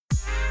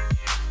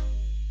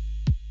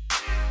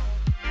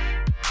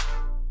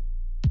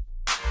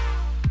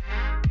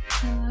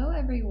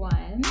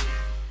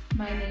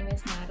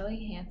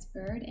Shelley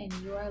Hansford, and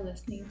you are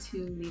listening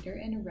to Leader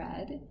in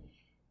Red.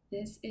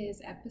 This is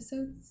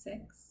episode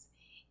 6,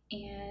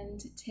 and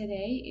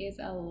today is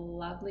a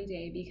lovely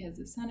day because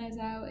the sun is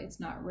out, it's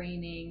not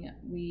raining.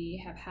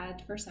 We have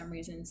had, for some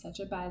reason, such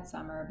a bad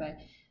summer, but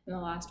in the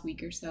last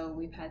week or so,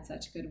 we've had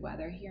such good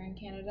weather here in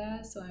Canada,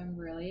 so I'm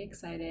really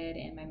excited,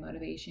 and my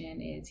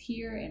motivation is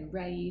here and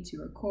ready to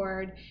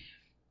record.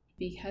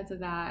 Because of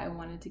that, I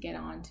wanted to get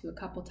on to a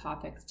couple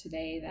topics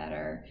today that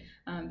are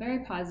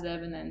very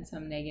positive and then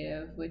some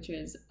negative, which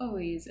is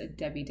always a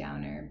Debbie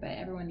Downer, but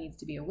everyone needs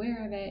to be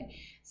aware of it.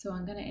 So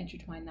I'm going to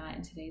intertwine that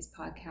in today's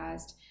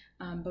podcast.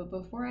 But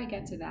before I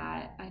get to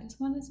that, I just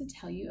wanted to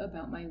tell you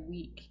about my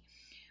week.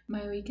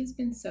 My week has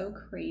been so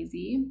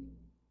crazy,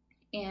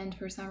 and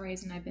for some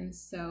reason I've been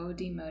so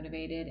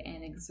demotivated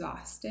and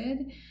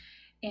exhausted.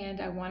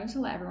 And I wanted to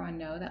let everyone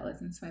know that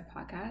listens to my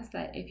podcast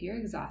that if you're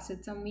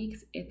exhausted some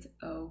weeks, it's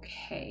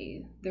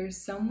okay. There's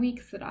some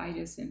weeks that I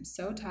just am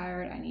so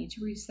tired, I need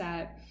to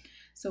reset.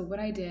 So what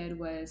I did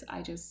was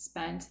I just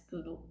spent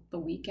the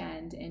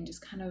weekend and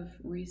just kind of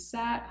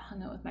reset,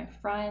 hung out with my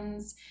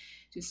friends,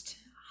 just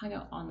hung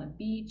out on the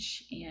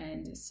beach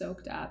and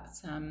soaked up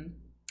some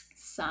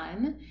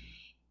sun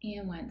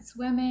and went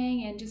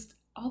swimming and just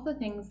all the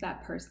things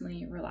that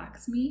personally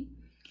relax me.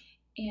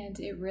 And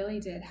it really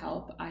did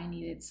help. I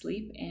needed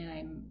sleep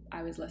and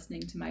I was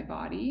listening to my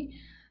body.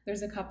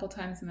 There's a couple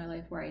times in my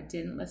life where I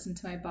didn't listen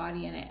to my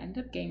body and I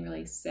ended up getting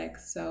really sick.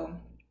 So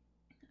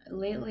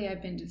lately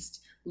I've been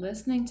just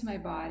listening to my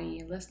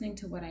body, listening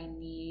to what I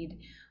need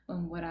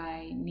and what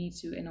I need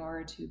to in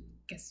order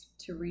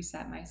to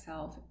reset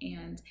myself.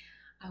 And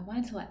I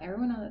wanted to let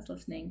everyone know that's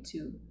listening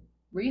to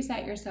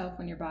reset yourself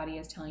when your body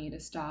is telling you to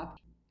stop.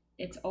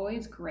 It's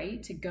always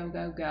great to go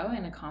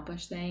and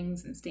accomplish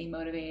things and stay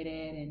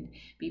motivated and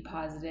be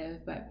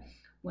positive. But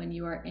when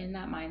you are in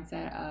that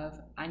mindset of,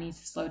 I need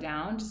to slow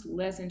down, just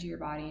listen to your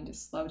body and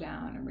just slow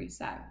down and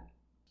reset.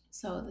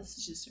 So this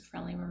is just a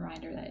friendly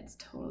reminder that it's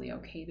totally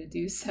okay to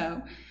do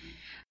so.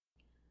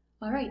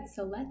 All right,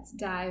 so let's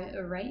dive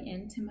right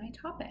into my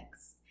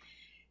topics.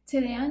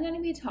 Today I'm going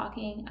to be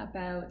talking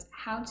about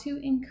how to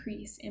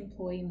increase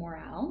employee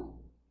morale.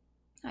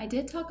 I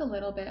did talk a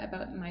little bit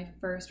about in my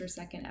first or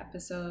second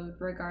episode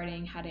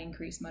regarding how to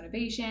increase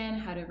motivation,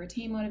 how to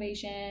retain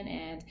motivation,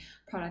 and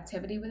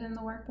productivity within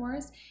the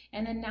workforce.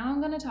 And then now I'm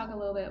going to talk a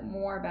little bit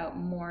more about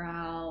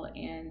morale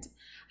and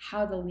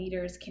how the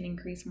leaders can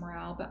increase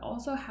morale, but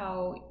also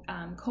how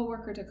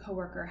coworker to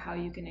coworker, how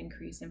you can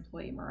increase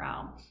employee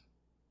morale.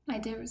 I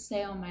did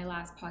say on my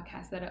last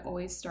podcast that it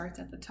always starts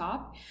at the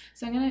top.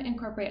 So I'm going to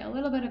incorporate a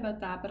little bit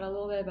about that, but a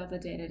little bit about the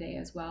day-to-day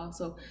as well.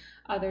 So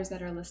others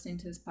that are listening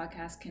to this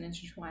podcast can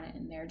intertwine it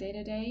in their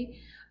day-to-day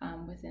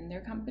within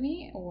their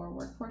company or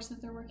workforce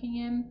that they're working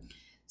in.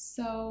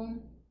 So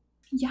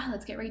yeah,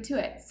 let's get right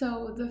to it.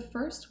 So the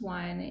first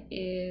one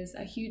is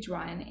a huge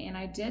one, and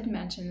I did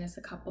mention this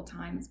a couple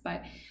times,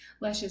 but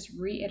let's just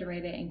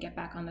reiterate it and get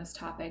back on this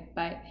topic.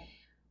 But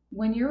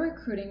when you're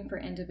recruiting for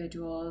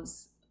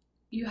individuals,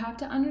 you have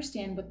to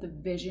understand what the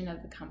vision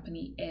of the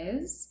company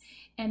is,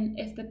 and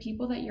if the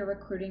people that you're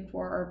recruiting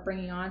for or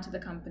bringing on to the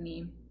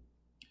company,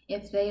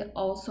 if they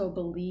also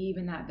believe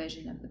in that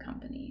vision of the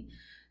company.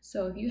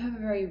 So if you have a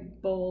very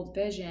bold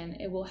vision,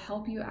 it will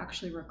help you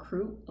actually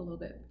recruit a little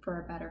bit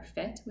for a better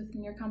fit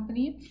within your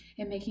company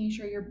and making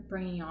sure you're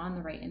bringing on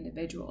the right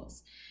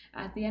individuals.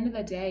 At the end of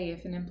the day,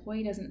 if an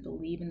employee doesn't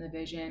believe in the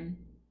vision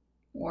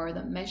or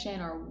the mission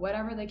or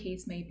whatever the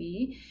case may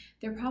be,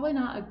 they're probably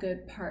not a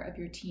good part of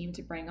your team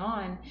to bring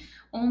on,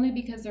 only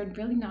because they're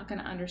really not going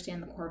to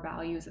understand the core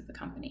values of the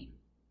company.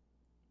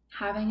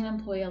 Having an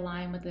employee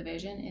align with the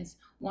vision is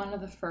one of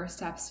the first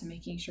steps to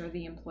making sure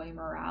the employee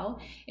morale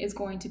is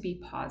going to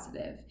be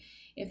positive.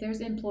 If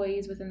there's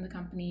employees within the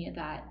company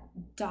that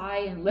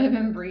die and live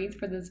and breathe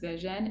for this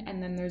vision,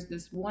 and then there's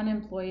this one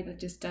employee that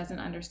just doesn't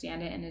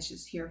understand it and is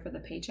just here for the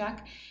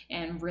paycheck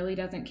and really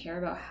doesn't care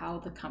about how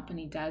the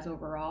company does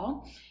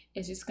overall,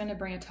 it's just going to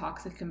bring a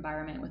toxic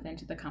environment within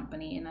to the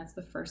company. And that's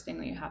the first thing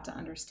that you have to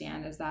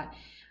understand, is that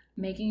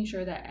making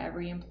sure that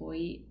every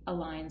employee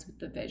aligns with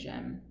the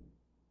vision.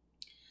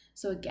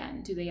 So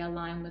again, do they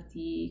align with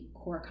the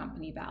core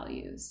company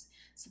values?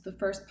 So the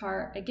first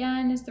part,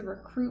 again, is the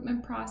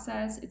recruitment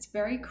process. It's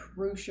very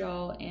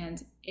crucial,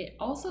 and it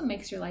also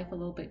makes your life a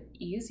little bit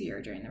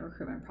easier during the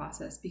recruitment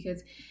process,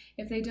 because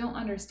if they don't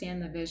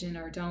understand the vision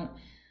or don't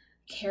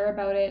care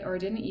about it or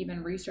didn't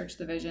even research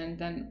the vision,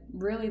 then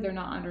really they're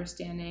not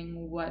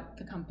understanding what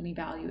the company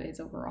value is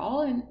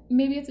overall. And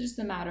maybe it's just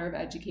a matter of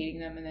educating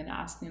them and then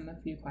asking them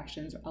a few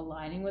questions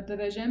aligning with the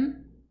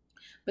vision.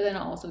 But then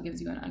it also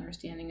gives you an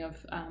understanding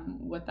of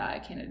what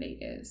that candidate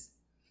is.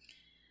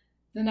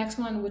 The next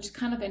one, which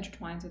kind of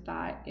intertwines with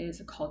that, is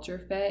a culture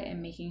fit and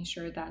making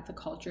sure that the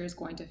culture is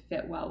going to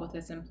fit well with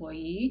this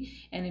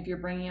employee. And if you're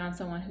bringing on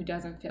someone who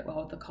doesn't fit well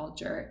with the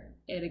culture,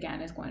 it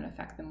again is going to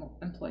affect the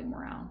employee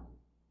morale.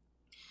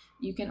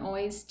 You can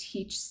always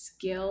teach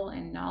skill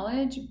and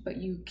knowledge, but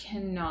you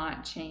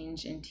cannot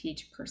change and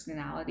teach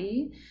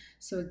personality.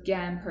 So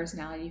again,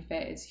 personality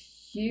fit is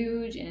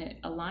huge and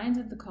it aligns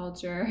with the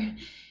culture,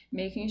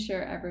 making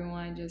sure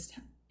everyone just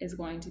is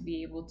going to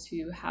be able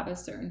to have a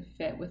certain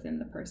fit within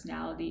the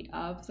personality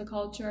of the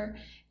culture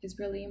is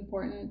really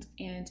important.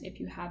 And if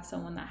you have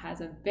someone that has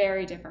a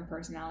very different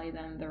personality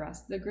than the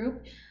rest of the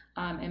group,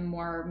 and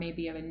more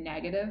maybe of a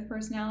negative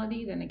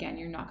personality, then again,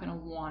 you're not going to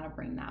want to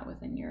bring that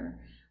within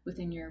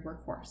your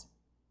workforce.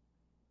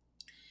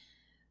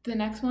 The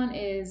next one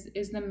is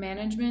the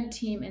management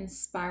team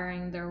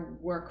inspiring their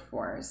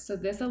workforce? So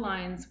this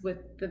aligns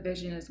with the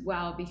vision as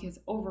well, because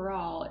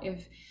overall,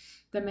 if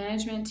the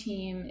management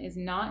team is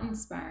not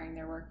inspiring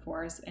their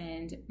workforce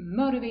and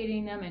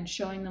motivating them and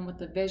showing them what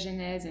the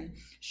vision is and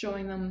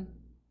showing them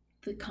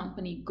the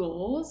company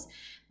goals,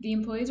 the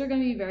employees are going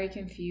to be very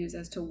confused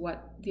as to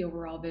what the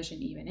overall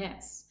vision even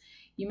is.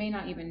 You may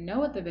not even know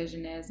what the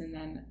vision is, and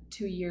then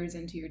 2 years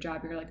into your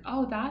job, you're like,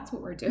 oh, that's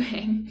what we're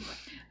doing.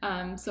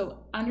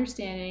 So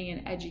understanding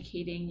and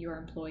educating your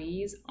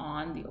employees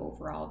on the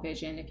overall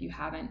vision, if you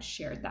haven't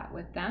shared that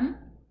with them,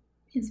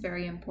 is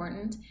very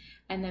important.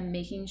 And then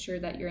making sure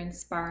that you're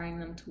inspiring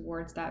them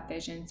towards that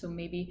vision. So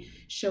maybe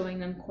showing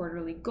them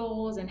quarterly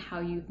goals and how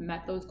you've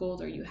met those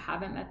goals or you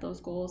haven't met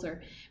those goals,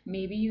 or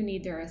maybe you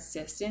need their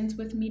assistance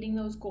with meeting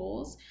those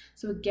goals.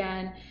 So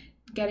again,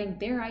 getting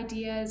their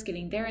ideas,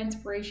 getting their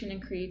inspiration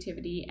and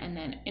creativity, and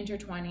then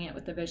intertwining it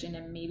with the vision,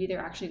 and maybe they're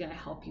actually going to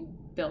help you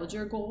build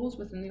your goals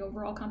within the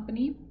overall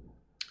company.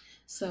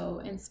 So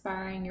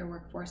inspiring your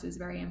workforce is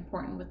very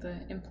important with the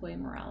employee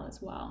morale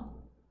as well.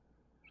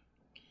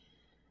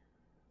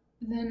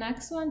 The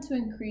next one to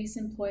increase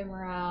employee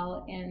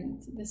morale,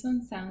 and this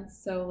one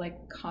sounds so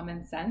like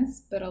common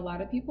sense, but a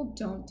lot of people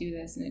don't do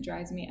this and it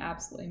drives me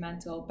absolutely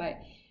mental, but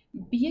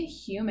be a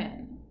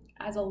human.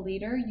 As a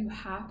leader, you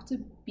have to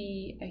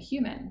be a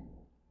human.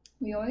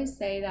 We always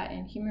say that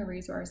in human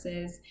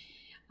resources,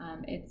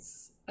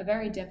 it's a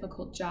very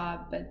difficult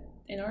job, but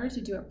in order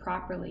to do it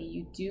properly,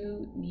 you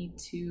do need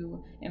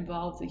to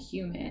involve the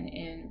human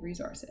in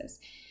resources.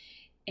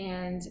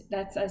 And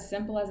that's as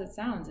simple as it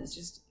sounds. It's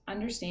just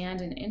understand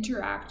and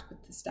interact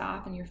with the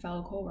staff and your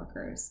fellow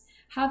coworkers.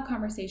 Have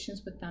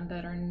conversations with them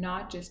that are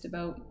not just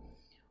about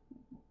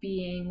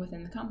being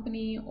within the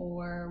company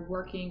or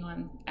working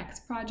on X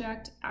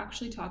project.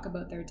 Actually talk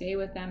about their day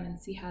with them and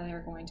see how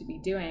they're going to be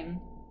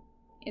doing.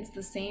 It's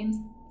the same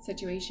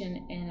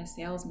situation in a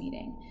sales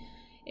meeting.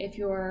 If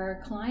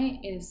your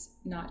client is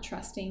not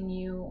trusting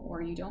you,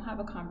 or you don't have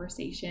a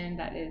conversation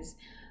that is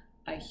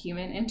a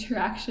human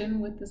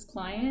interaction with this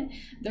client,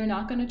 they're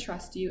not going to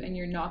trust you and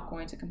you're not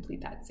going to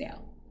complete that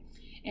sale.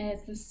 And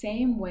it's the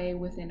same way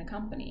within a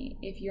company.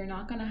 If you're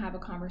not going to have a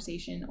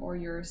conversation or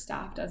your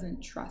staff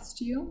doesn't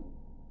trust you,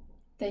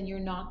 then you're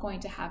not going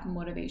to have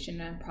motivation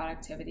and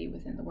productivity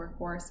within the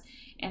workforce.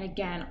 And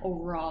again,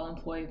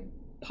 overall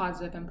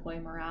positive employee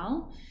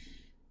morale.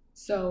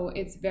 So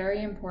it's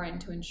very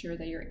important to ensure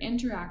that you're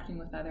interacting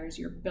with others,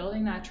 you're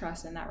building that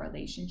trust and that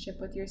relationship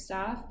with your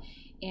staff,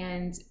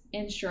 and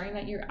ensuring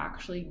that you're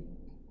actually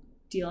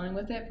dealing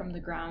with it from the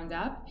ground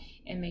up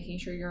and making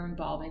sure you're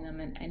involving them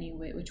in any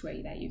which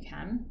way that you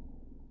can.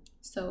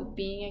 So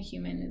being a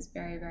human is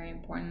very, very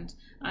important.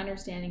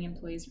 Understanding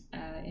employees'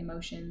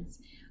 emotions,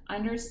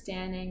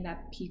 understanding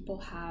that people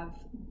have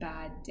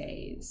bad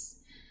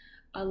days.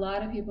 A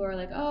lot of people are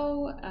like,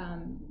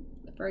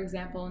 for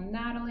example,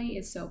 Natalie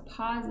is so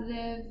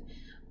positive,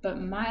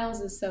 but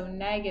Miles is so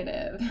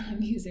negative.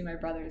 I'm using my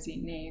brother's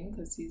name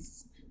because he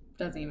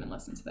doesn't even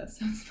listen to this,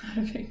 so it's not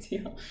a big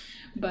deal.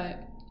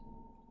 But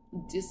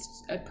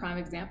just a prime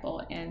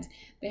example. And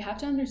they have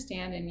to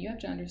understand, and you have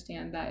to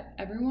understand, that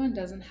everyone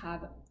doesn't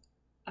have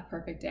a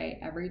perfect day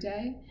every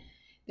day.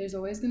 There's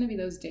always going to be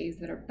those days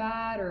that are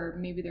bad, or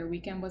maybe their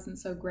weekend wasn't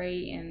so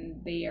great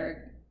and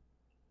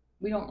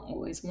we don't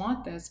always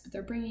want this, but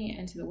they're bringing it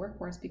into the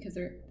workforce because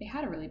they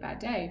had a really bad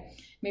day.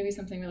 Maybe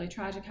something really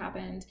tragic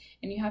happened,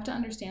 and you have to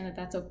understand that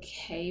that's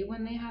okay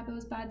when they have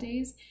those bad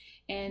days,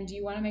 and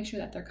you want to make sure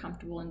that they're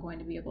comfortable and going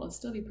to be able to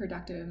still be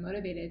productive and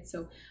motivated.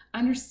 So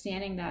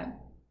understanding that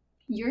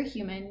you're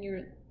human,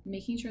 you're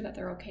making sure that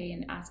they're okay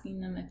and asking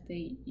them if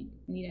they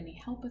need any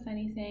help with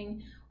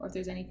anything, or if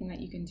there's anything that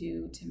you can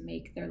do to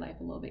make their life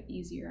a little bit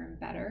easier and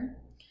better.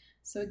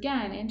 So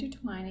again,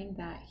 intertwining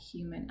that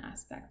human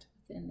aspect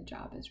in the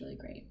job is really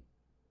great.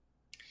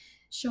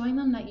 Showing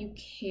them that you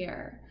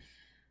care.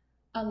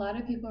 A lot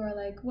of people are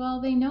like,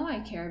 well, they know I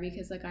care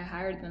because I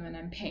hired them and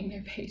I'm paying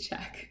their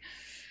paycheck.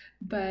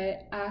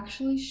 But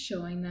actually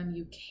showing them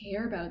you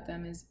care about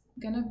them is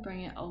gonna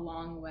bring it a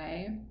long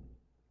way.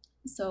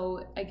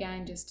 So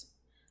again, just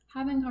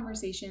having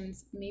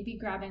conversations, maybe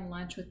grabbing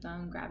lunch with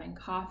them, grabbing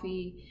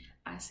coffee,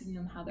 asking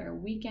them how their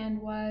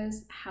weekend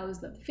was, how's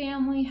the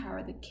family, how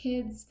are the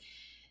kids,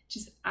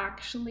 just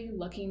actually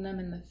looking them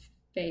in the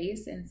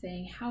face and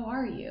saying, how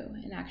are you?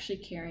 And actually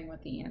caring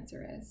what the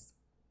answer is.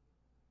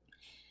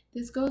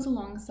 This goes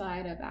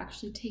alongside of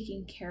actually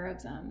taking care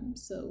of them.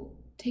 So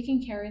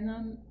taking care of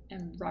them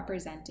and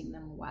representing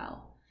them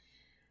well.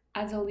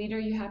 As a leader,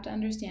 you have to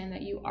understand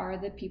that you are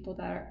the people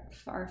that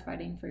are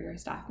fighting for your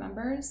staff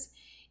members.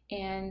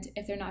 And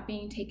if they're not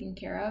being taken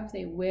care of,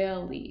 they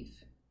will leave.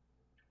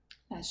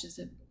 That's just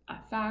a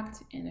fact.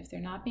 And if they're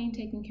not being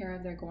taken care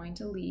of, they're going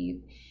to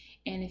leave.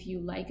 And if you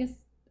like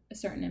a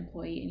certain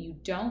employee and you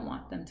don't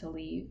want them to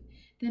leave,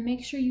 then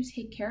make sure you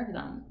take care of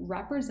them,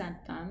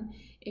 represent them.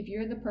 If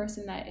you're the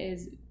person that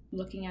is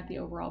looking at the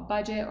overall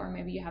budget, or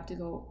maybe you have to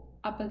go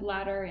up a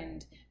ladder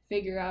and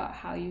figure out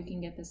how you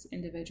can get this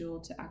individual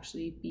to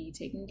actually be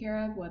taken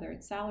care of, whether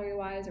it's salary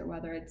wise or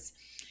whether it's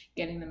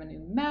getting them a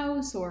new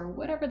mouse or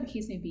whatever the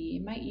case may be.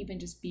 It might even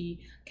just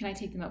be, can I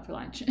take them out for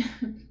lunch?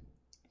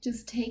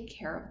 Just take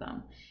care of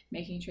them,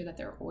 making sure that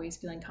they're always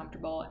feeling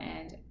comfortable.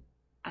 And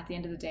at the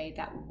end of the day,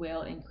 that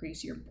will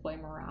increase your employee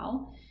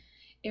morale.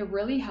 It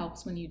really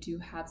helps when you do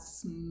have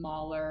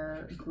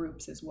smaller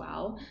groups as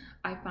well.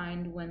 I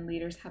find when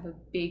leaders have a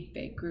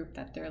big group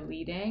that they're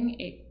leading,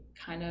 it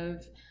kind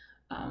of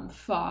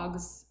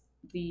fogs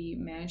the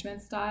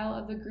management style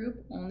of the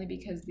group, only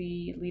because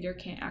the leader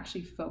can't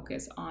actually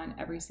focus on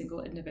every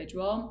single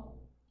individual,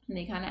 and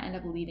they kind of end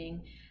up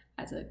leading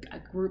as a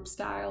group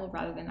style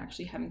rather than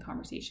actually having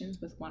conversations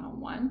with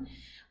one-on-one.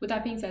 With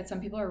that being said, some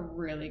people are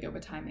really good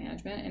with time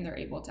management and they're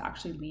able to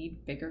actually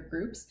lead bigger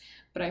groups.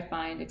 But I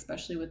find,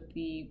 especially with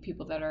the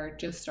people that are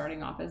just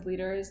starting off as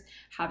leaders,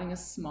 having a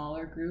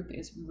smaller group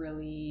is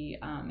really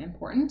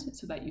important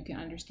so that you can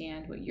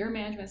understand what your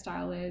management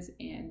style is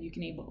and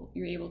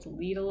you're able to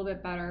lead a little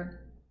bit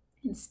better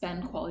and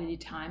spend quality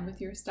time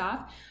with your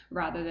staff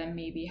rather than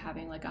maybe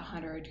having like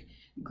 100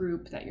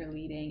 group that you're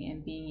leading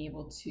and being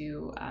able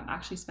to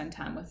actually spend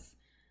time with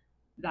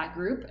that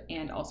group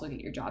and also get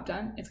your job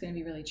done. It's going to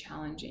be really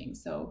challenging.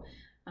 So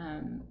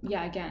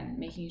again,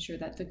 making sure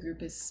that the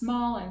group is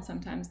small, and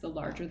sometimes the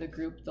larger the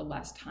group, the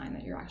less time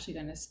that you're actually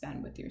going to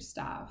spend with your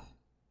staff.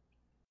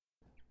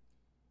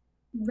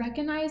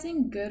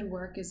 Recognizing good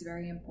work is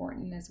very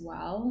important as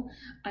well.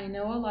 I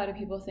know a lot of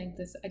people think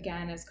this,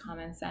 again, is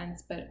common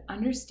sense, but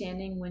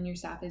understanding when your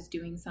staff is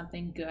doing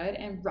something good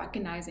and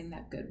recognizing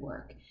that good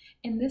work.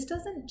 And this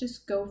doesn't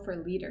just go for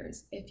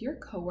leaders. If your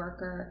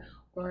coworker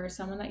or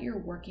someone that you're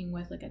working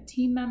with, like a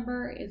team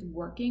member, is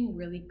working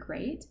really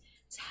great,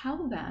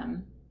 tell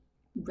them,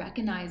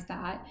 recognize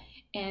that.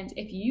 And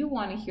if you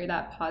want to hear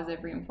that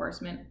positive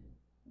reinforcement,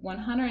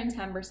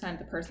 110%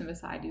 the person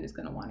beside you is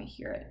going to want to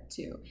hear it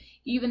too.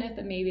 Even if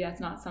maybe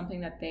that's not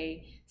something that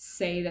they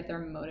say that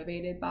they're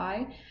motivated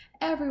by,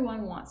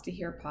 everyone wants to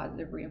hear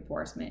positive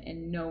reinforcement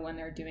and know when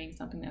they're doing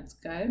something that's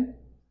good.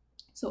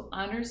 So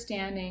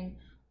understanding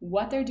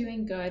what they're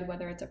doing good,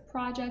 whether it's a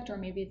project or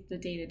maybe it's the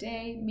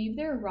day-to-day, maybe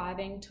they're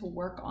arriving to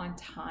work on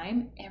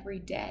time every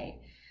day.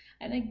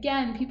 And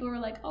again, people are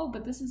like, oh,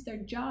 but this is their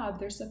job.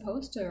 They're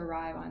supposed to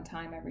arrive on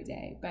time every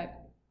day. But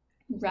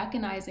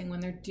recognizing when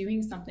they're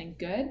doing something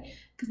good,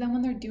 because then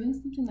when they're doing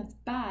something that's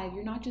bad,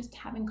 you're not just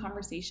having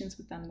conversations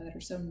with them that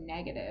are so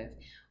negative.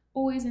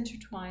 Always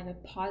intertwine the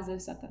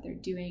positive stuff that they're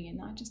doing and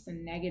not just the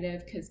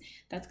negative, because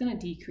that's going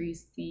to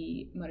decrease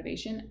the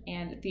motivation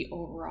and the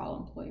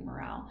overall employee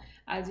morale.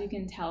 As you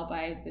can tell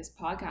by this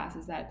podcast,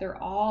 is that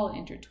they're all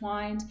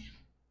intertwined.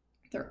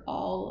 They're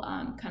all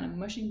kind of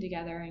mushing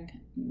together and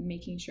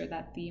making sure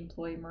that the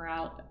employee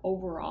morale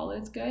overall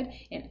is good.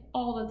 And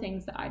all the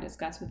things that I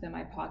discuss within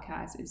my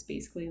podcast is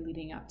basically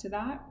leading up to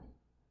that.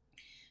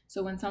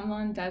 So when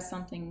someone does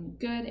something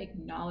good,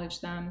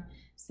 acknowledge them.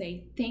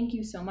 Say, thank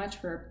you so much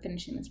for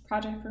finishing this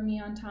project for me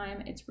on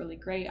time. It's really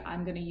great.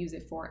 I'm going to use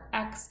it for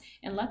X,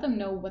 and let them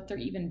know what they're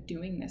even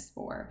doing this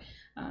for.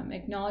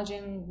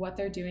 Acknowledging what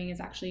they're doing is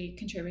actually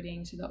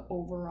contributing to the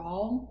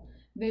overall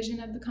vision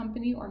of the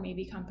company or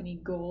maybe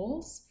company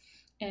goals,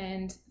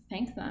 and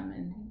thank them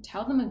and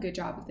tell them a good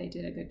job if they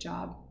did a good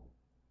job.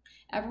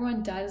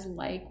 Everyone does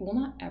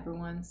not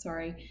everyone,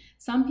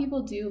 some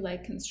people do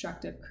like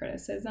constructive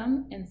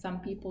criticism and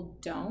some people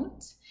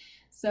don't.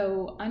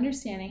 So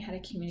understanding how to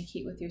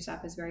communicate with your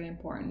staff is very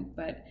important,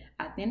 but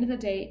at the end of the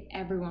day,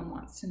 everyone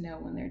wants to know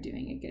when they're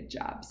doing a good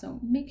job. So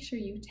make sure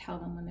you tell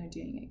them when they're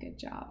doing a good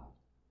job.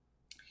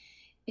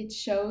 It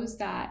shows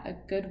that a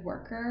good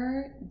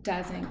worker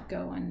doesn't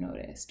go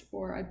unnoticed,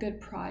 or a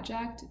good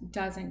project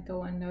doesn't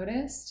go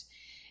unnoticed,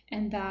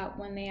 and that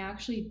when they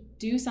actually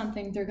do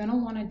something, they're going to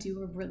want to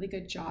do a really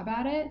good job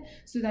at it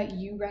so that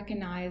you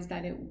recognize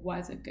that it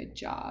was a good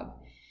job.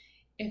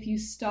 If you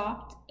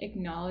stopped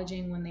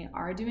acknowledging when they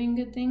are doing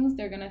good things,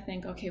 they're going to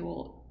think, okay,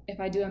 well, if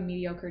I do a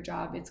mediocre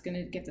job, it's going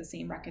to get the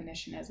same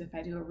recognition as if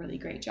I do a really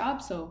great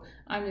job, so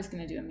I'm just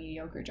going to do a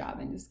mediocre job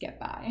and just get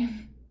by.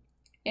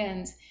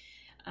 And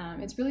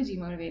it's really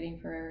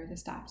demotivating for the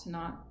staff to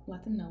not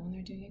let them know when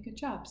they're doing a good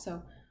job.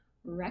 So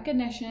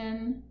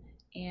recognition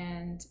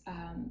and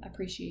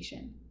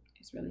appreciation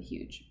is really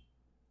huge.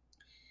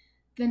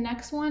 The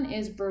next one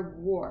is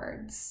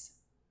rewards.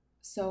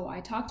 So I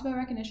talked about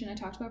recognition, I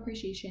talked about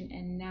appreciation,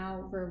 and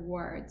now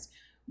rewards.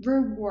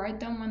 Reward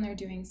them when they're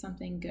doing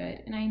something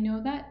good. And I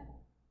know that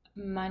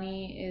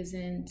money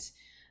isn't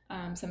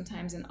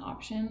sometimes an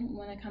option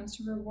when it comes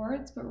to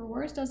rewards, but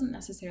rewards doesn't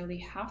necessarily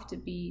have to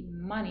be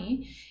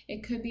money.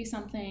 It could be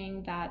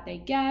something that they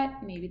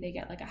get. Maybe they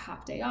get like a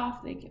half day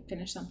off, they can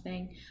finish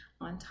something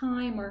on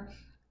time, or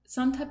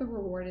some type of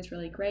reward is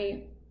really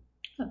great.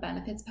 A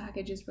benefits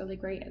package is really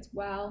great as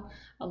well.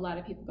 A lot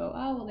of people go,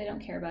 oh, well, they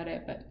don't care about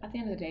it, but at the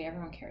end of the day,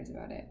 everyone cares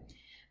about it.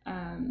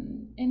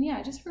 And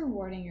yeah, just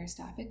rewarding your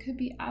staff. It could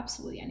be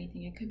absolutely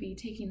anything. It could be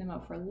taking them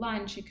out for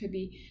lunch. It could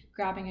be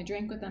grabbing a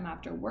drink with them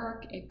after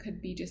work. It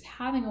could be just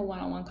having a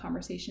one-on-one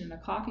conversation and a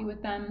coffee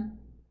with them.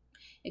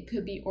 It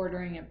could be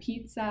ordering a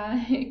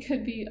pizza. It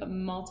could be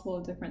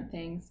multiple different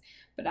things,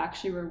 but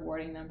actually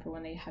rewarding them for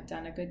when they have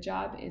done a good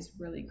job is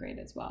really great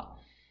as well.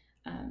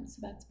 So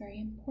that's very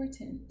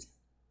important.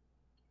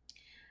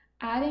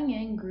 Adding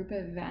in group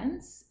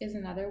events is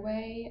another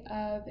way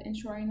of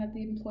ensuring that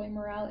the employee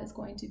morale is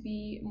going to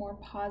be more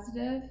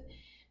positive.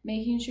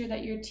 Making sure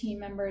that your team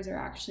members are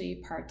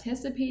actually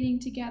participating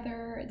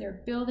together,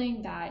 they're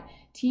building that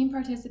team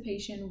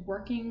participation,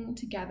 working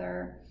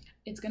together.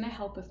 It's going to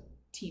help with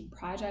team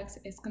projects,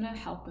 it's going to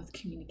help with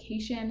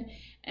communication,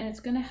 and it's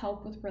going to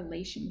help with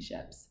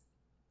relationships.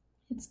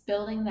 It's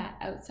building that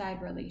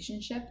outside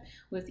relationship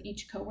with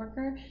each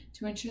coworker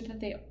to ensure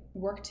that they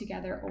work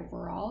together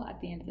overall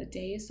at the end of the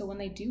day. So when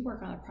they do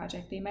work on a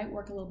project, they might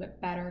work a little bit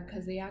better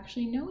because they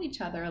actually know each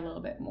other a little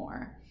bit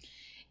more.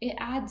 It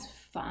adds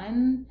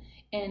fun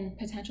in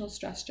potential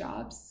stress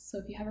jobs. So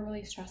if you have a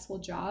really stressful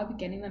job,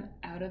 getting them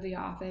out of the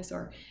office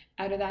or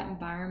out of that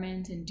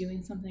environment and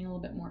doing something a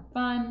little bit more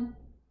fun,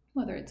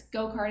 whether it's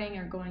go-karting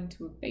or going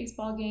to a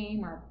baseball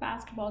game or a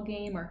basketball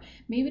game, or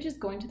maybe just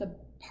going to the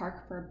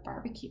park for a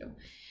barbecue.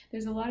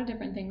 There's a lot of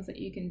different things that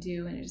you can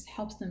do, and it just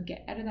helps them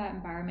get out of that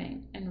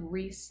environment and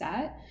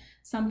reset.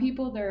 Some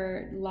people,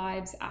 their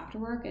lives after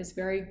work is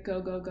very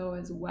go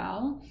as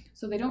well,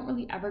 so they don't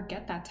really ever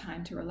get that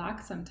time to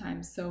relax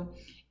sometimes. So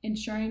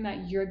ensuring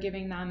that you're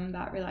giving them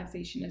that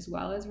relaxation as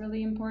well is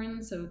really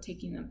important. So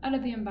taking them out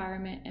of the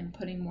environment and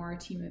putting more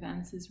team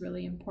events is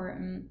really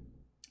important.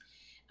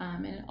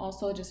 And it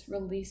also just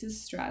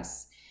releases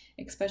stress,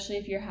 especially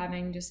if you're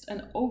having just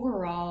an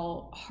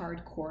overall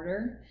hard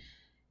quarter.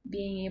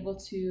 Being able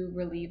to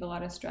relieve a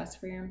lot of stress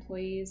for your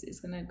employees is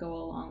going to go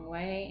a long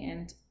way,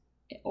 and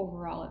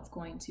overall it's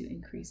going to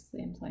increase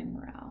the employee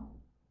morale.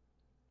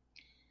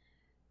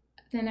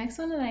 The next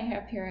one that I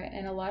have here,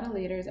 and a lot of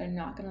leaders are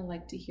not going to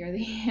like to hear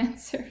the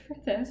answer for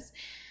this,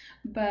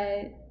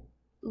 but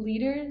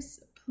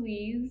leaders,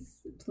 please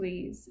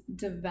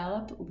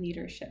develop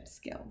leadership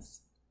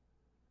skills.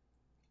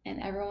 And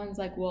everyone's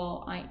like,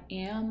 well, I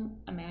am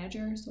a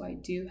manager, so I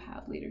do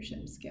have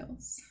leadership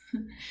skills.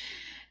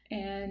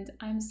 And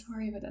I'm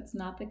sorry, but that's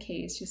not the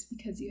case. Just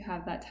because you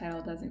have that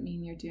title doesn't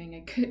mean you're doing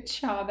a good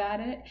job at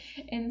it.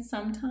 And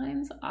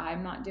sometimes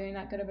I'm not doing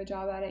that good of a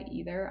job at it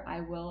either. I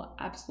will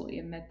absolutely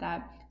admit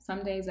that.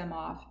 Some days I'm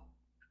off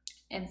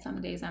and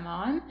some days I'm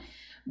on.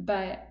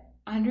 But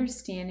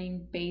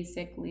understanding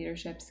basic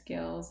leadership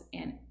skills,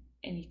 and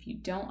if you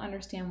don't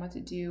understand what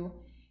to do,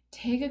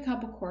 take a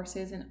couple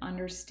courses and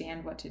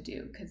understand what to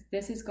do, because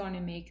this is going to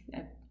make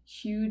a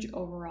huge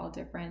overall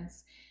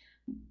difference.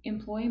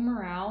 Employee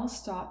morale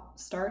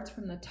starts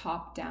from the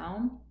top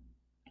down.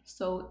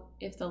 So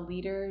if the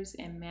leaders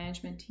and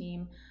management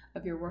team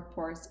of your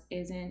workforce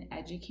isn't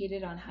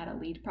educated on how to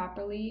lead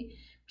properly,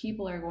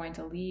 people are going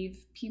to leave,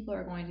 people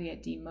are going to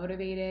get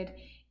demotivated,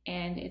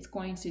 and it's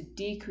going to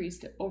decrease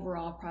the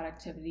overall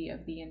productivity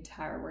of the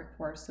entire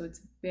workforce. So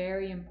it's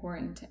very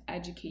important to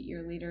educate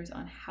your leaders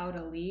on how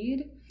to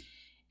lead.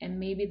 And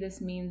maybe this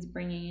means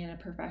bringing in a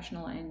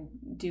professional and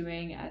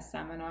doing a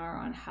seminar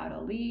on how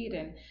to lead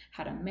and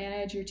how to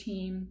manage your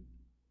team.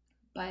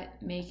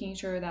 But making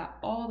sure that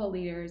all the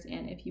leaders,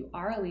 and if you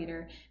are a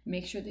leader,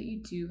 make sure that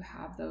you do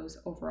have those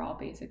overall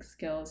basic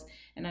skills.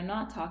 And I'm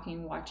not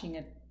talking watching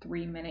a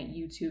 3-minute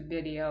YouTube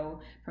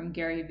video from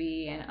Gary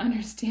Vee and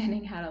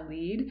understanding how to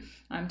lead.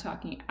 I'm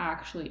talking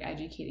actually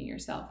educating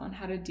yourself on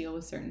how to deal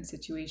with certain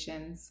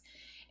situations.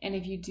 And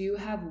if you do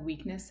have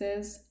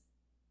weaknesses,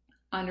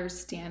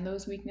 understand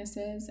those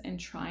weaknesses and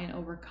try and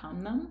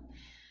overcome them.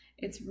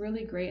 It's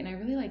really great. And I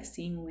really like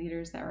seeing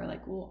leaders that are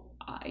like, well,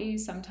 I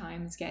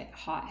sometimes get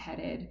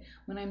hot-headed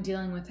when I'm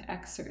dealing with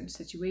X certain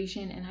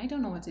situation and I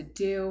don't know what to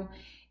do.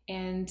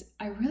 And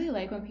I really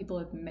like when people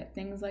admit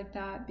things like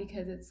that,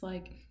 because it's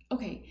like,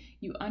 okay,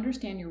 you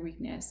understand your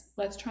weakness.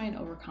 Let's try and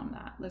overcome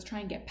that. Let's try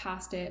and get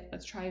past it.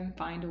 Let's try and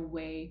find a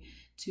way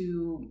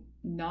to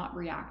not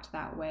react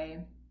that way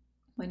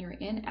when you're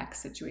in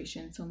X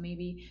situation. So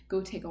maybe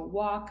go take a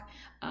walk,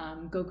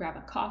 go grab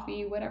a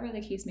coffee, whatever the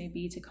case may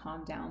be, to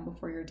calm down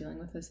before you're dealing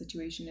with a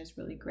situation is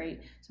really great.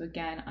 So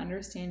again,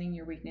 understanding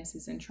your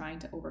weaknesses and trying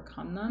to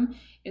overcome them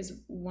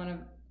is one of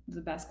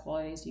the best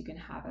qualities you can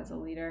have as a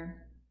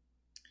leader.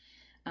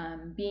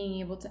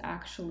 Being able to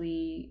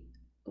actually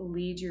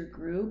lead your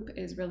group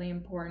is really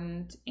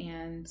important,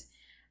 and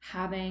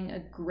having a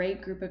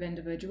great group of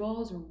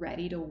individuals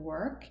ready to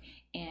work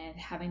and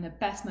having the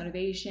best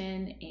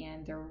motivation,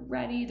 and they're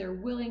ready, they're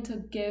willing to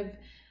give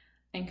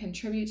and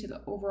contribute to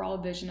the overall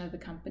vision of the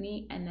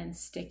company, and then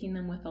sticking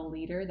them with a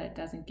leader that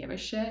doesn't give a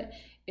shit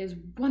is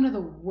one of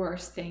the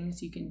worst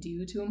things you can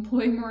do to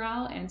employee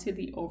morale and to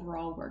the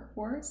overall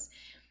workforce.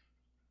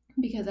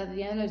 Because at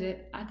the end of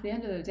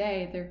the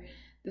day,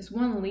 this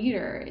one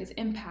leader is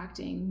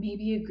impacting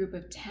maybe a group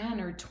of 10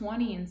 or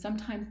 20 and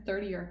sometimes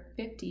 30 or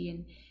 50.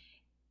 And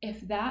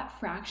if that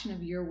fraction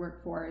of your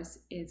workforce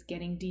is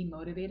getting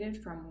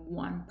demotivated from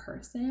one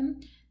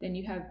person, then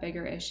you have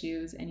bigger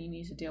issues and you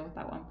need to deal with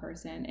that one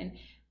person. And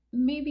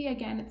maybe,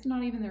 again, it's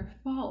not even their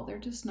fault. They're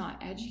just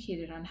not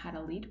educated on how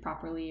to lead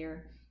properly,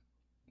 or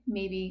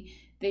maybe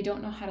they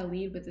don't know how to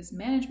lead with this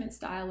management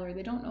style, or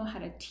they don't know how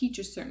to teach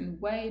a certain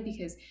way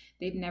because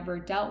they've never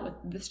dealt with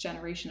this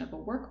generation of a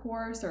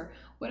workforce, or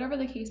whatever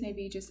the case may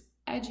be. Just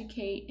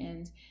educate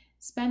and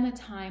spend the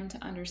time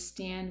to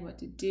understand what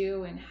to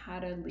do and how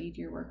to lead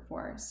your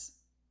workforce.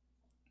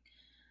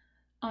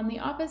 On the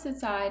opposite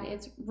side,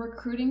 it's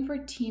recruiting for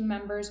team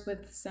members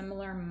with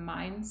similar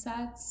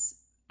mindsets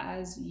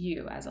as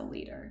you as a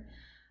leader.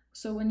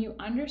 So when you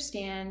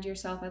understand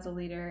yourself as a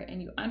leader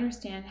and you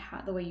understand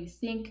the way you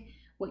think,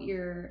 what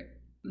your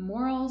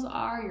morals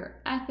are,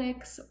 your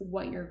ethics,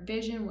 what your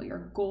vision, what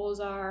your goals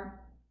are,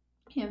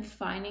 and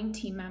finding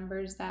team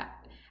members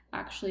that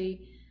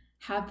actually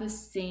have the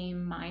same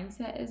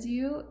mindset as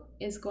you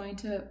is going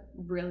to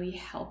really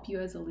help you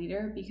as a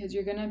leader, because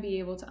you're going to be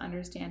able to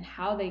understand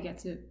how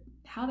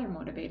they're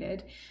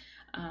motivated,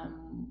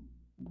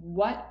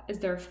 what is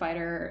their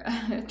fighter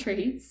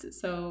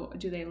traits. So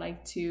do they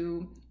like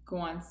to go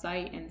on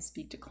site and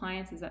speak to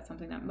clients? Is that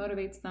something that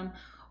motivates them?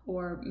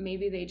 Or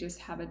maybe they just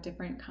have a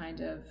different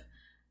kind of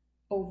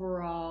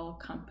overall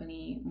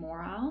company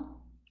morale.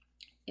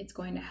 It's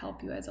going to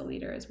help you as a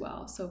leader as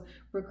well. So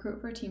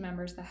recruit for team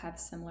members that have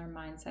similar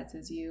mindsets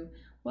as you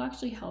will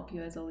actually help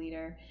you as a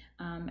leader.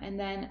 And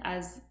then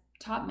as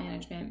top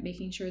management,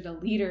 making sure the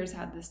leaders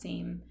have the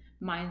same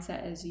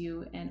mindset as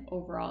you and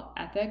overall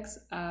ethics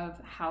of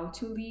how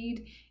to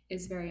lead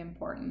is very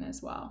important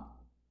as well.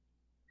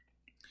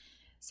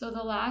 So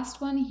the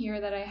last one here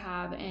that I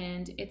have,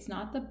 and it's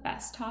not the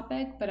best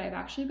topic, but I've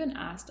actually been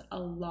asked a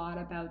lot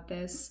about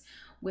this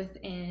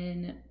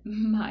within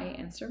my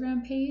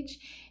Instagram page.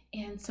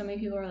 And so many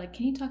people are like,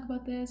 can you talk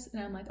about this?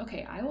 And I'm like,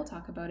 okay, I will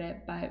talk about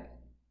it, but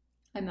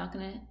I'm not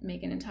going to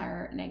make an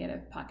entire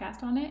negative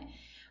podcast on it.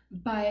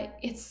 But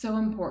it's so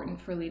important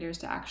for leaders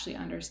to actually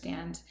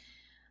understand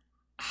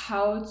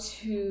how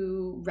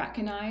to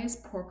recognize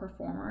poor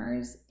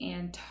performers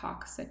and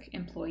toxic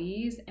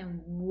employees, and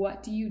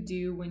what do you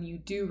do when you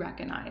do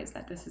recognize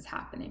that this is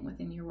happening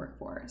within your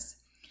workforce.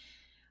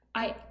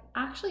 I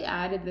actually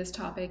added this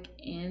topic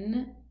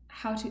in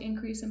how to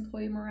increase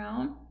employee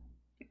morale,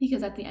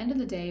 because at the end of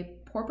the day,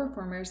 poor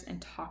performers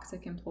and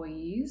toxic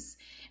employees,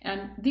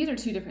 and these are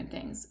two different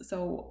things.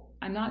 So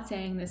I'm not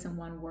saying this in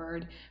one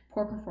word.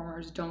 Poor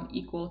performers don't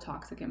equal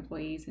toxic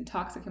employees, and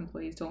toxic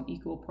employees don't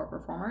equal poor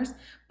performers,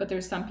 but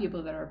there's some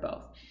people that are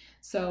both.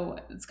 So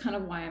it's kind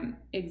of why I'm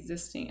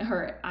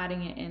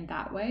adding it in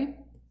that way.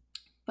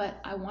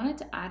 But I wanted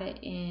to add it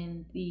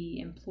in the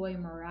employee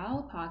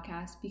morale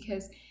podcast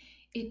because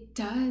it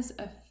does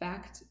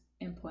affect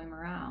employee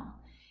morale.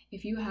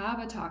 If you have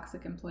a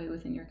toxic employee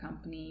within your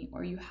company,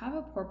 or you have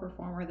a poor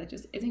performer that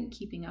just isn't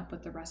keeping up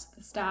with the rest of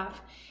the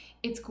staff,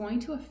 it's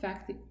going to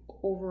affect the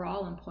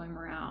overall employee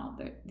morale.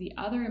 The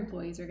other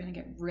employees are going to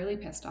get really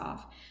pissed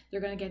off.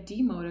 They're going to get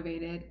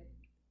demotivated.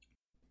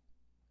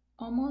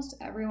 Almost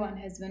everyone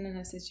has been in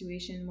a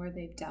situation where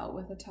they've dealt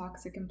with a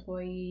toxic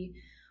employee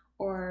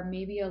or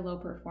maybe a low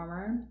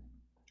performer.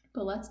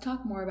 But let's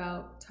talk more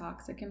about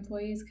toxic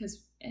employees,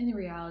 because in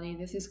reality,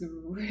 this is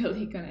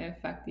really going to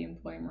affect the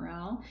employee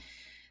morale.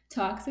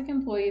 Toxic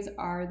employees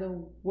are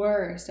the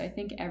worst. I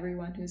think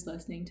everyone who's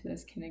listening to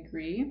this can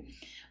agree.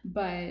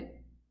 But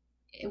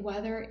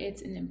whether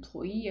it's an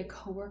employee, a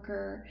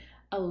coworker,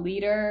 a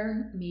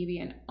leader, maybe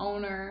an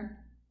owner,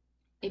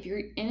 if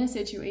you're in a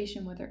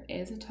situation where there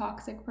is a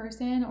toxic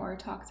person or a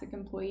toxic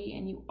employee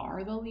and you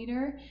are the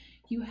leader,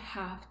 you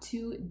have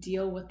to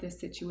deal with this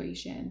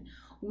situation.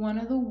 One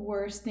of the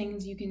worst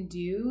things you can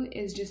do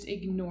is just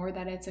ignore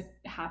that it's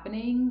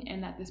happening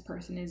and that this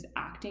person is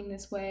acting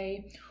this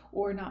way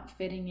or not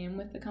fitting in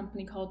with the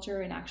company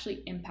culture and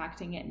actually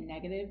impacting it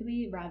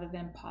negatively rather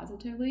than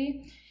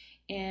positively.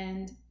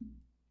 And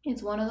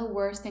it's one of the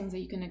worst things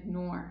that you can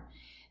ignore.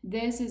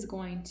 This is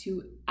going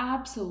to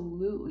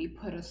absolutely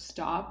put a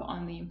stop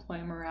on the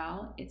employee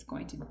morale. It's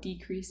going to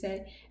decrease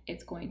it.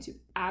 It's going to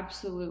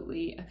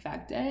absolutely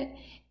affect it.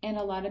 And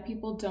a lot of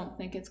people don't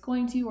think it's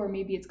going to, or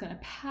maybe it's going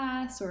to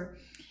pass, or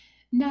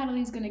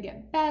Natalie's going to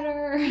get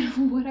better,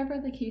 whatever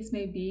the case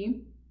may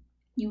be.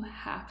 You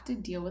have to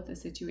deal with the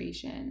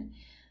situation.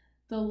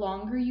 The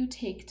longer you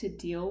take to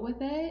deal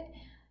with it,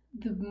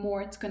 the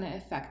more it's going to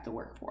affect the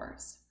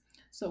workforce.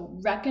 So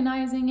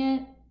recognizing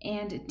it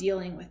and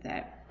dealing with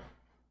it.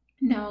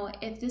 Now,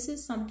 if this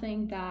is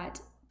something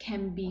that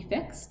can be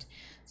fixed,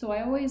 so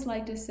I always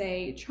like to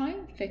say, try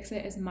and fix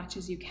it as much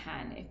as you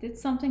can. If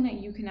it's something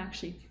that you can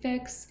actually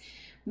fix,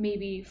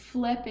 maybe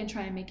flip and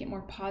try and make it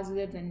more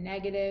positive than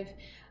negative.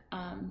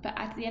 But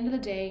at the end of the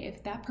day,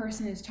 if that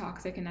person is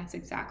toxic and that's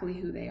exactly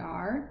who they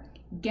are,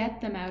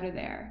 get them out of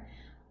there.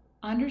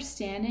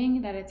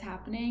 Understanding that it's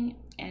happening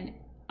and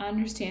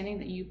understanding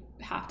that you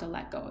have to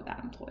let go of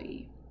that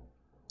employee.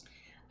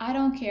 I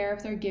don't care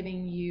if they're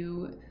giving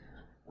you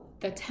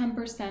the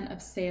 10%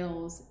 of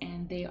sales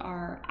and they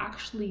are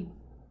actually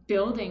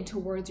building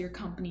towards your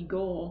company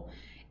goal.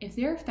 If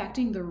they're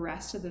affecting the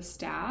rest of the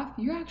staff,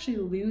 you're actually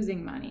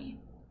losing money.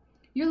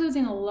 You're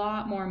losing a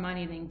lot more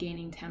money than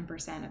gaining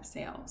 10% of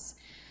sales.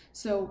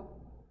 So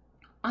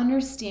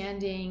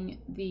understanding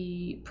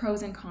the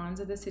pros and cons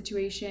of the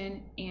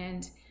situation,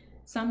 and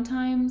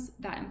sometimes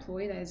that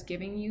employee that is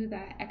giving you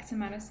that X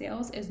amount of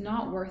sales is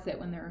not worth it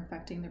when they're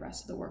affecting the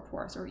rest of the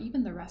workforce or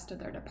even the rest of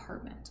their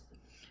department.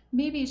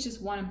 Maybe it's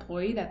just one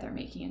employee that they're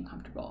making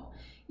uncomfortable.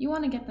 You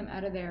want to get them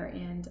out of there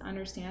and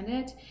understand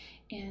it,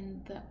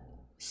 and the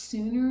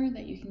sooner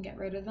that you can get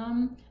rid of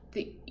them,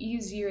 the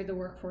easier the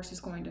workforce is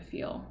going to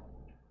feel.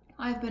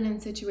 I've been in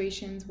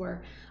situations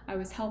where I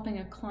was helping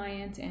a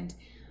client and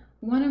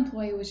one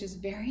employee was just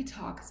very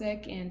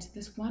toxic, and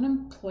this one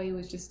employee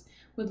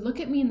would look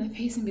at me in the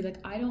face and be like,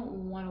 I don't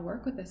want to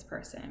work with this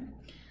person.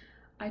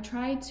 I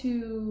tried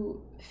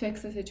to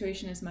fix the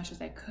situation as much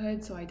as I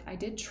could, so I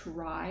did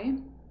try,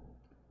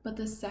 but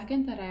the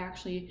second that I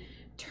actually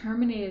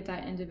terminated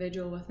that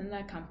individual within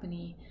that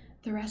company,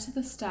 the rest of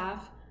the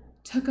staff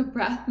took a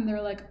breath and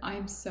they're like,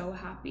 I'm so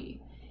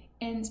happy.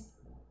 And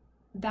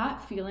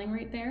that feeling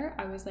right there,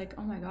 I was like,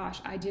 oh my gosh,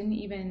 I didn't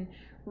even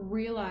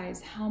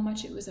realize how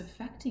much it was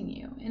affecting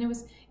you. And it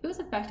was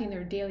affecting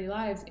their daily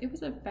lives. It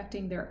was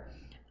affecting their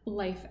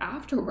life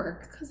after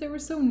work because they were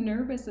so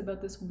nervous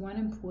about this one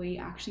employee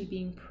actually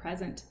being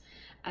present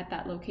at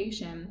that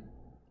location.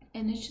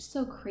 And it's just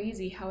so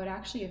crazy how it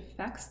actually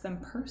affects them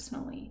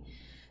personally.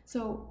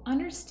 So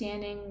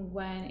understanding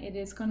when it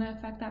is going to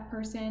affect that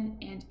person,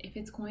 and if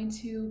it's going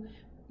to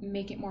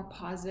make it more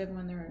positive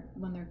when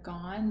they're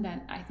gone,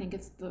 then I think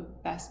it's the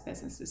best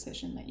business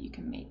decision that you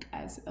can make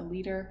as a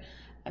leader,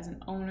 as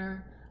an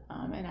owner,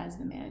 and as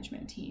the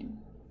management team.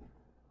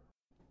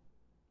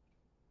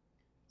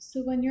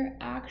 So when you're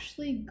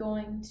actually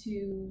going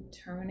to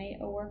terminate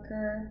a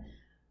worker,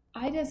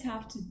 I just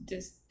have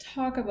to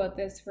talk about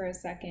this for a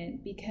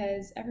second,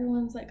 because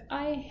everyone's like,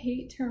 I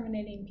hate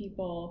terminating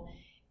people.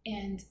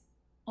 And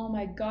oh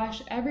my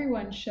gosh,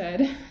 everyone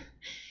should.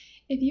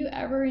 If you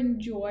ever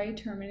enjoy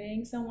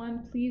terminating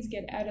someone, please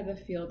get out of the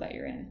field that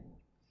you're in.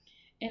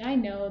 And I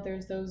know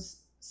there's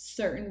those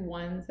certain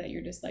ones that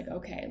you're just like,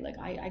 okay, like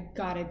I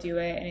gotta do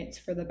it and it's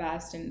for the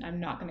best and I'm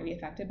not gonna be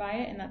affected by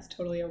it, and that's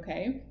totally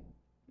okay.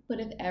 But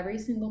if every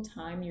single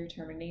time you're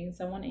terminating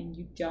someone and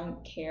you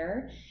don't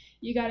care,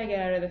 you gotta get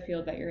out of the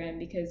field that you're in,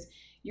 because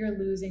you're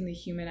losing the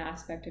human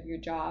aspect of your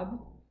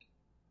job.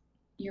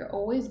 You're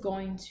always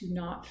going to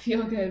not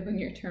feel good when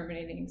you're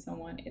terminating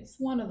someone. It's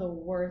one of the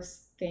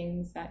worst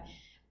things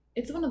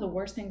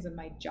of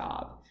my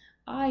job.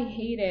 I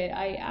hate it.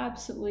 I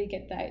absolutely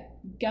get that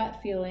gut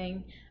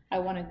feeling. I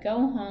want to go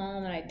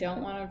home and I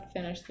don't want to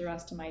finish the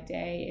rest of my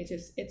day.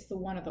 It's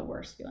one of the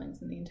worst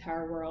feelings in the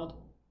entire world.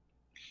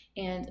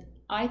 And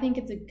I think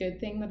it's a good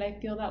thing that I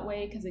feel that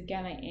way, because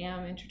again, I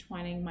am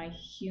intertwining my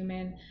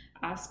human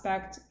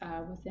aspect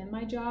within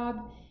my job.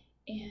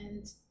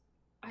 And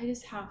I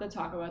just have to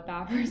talk about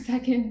that for a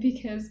second,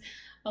 because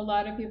a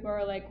lot of people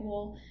are like,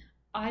 well,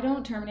 I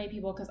don't terminate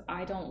people because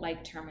I don't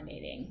like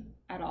terminating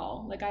at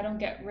all. Like, I don't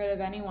get rid of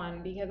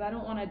anyone because I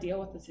don't want to deal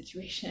with the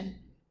situation.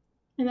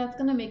 And that's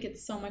going to make it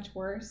so much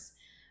worse.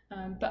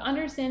 But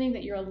understanding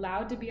that you're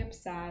allowed to be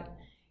upset,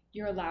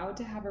 you're allowed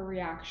to have a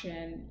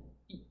reaction,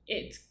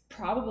 it's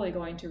probably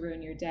going to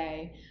ruin your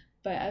day.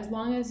 But as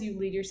long as you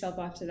lead yourself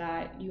up to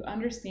that, you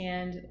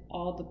understand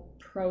all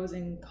the pros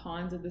and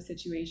cons of the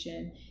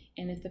situation.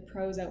 And if the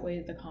pros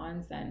outweigh the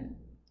cons, then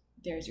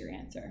there's your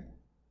answer.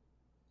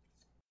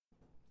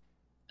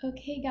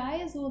 Okay,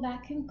 guys, well,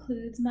 that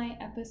concludes my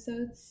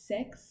episode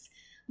 6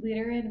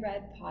 Leader in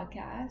Red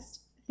podcast.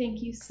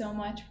 Thank you so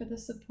much for the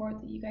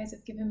support that you guys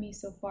have given me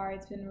so far.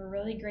 It's been a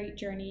really great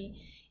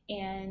journey.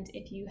 And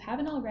if you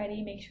haven't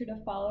already, make sure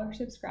to follow or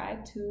subscribe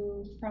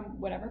from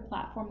whatever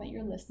platform that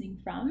you're listening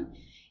from.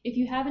 If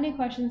you have any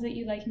questions that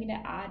you'd like me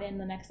to add in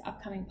the next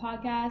upcoming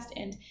podcast,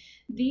 and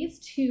these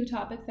 2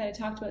 topics that I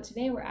talked about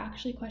today were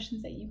actually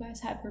questions that you guys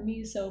had for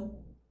me. So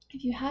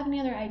if you have any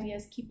other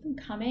ideas, keep them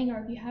coming. Or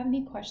if you have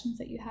any questions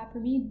that you have for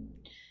me,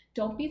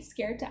 don't be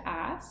scared to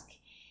ask.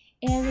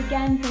 And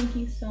again, thank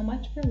you so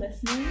much for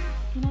listening,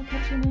 and I'll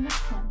catch you in the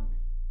next one.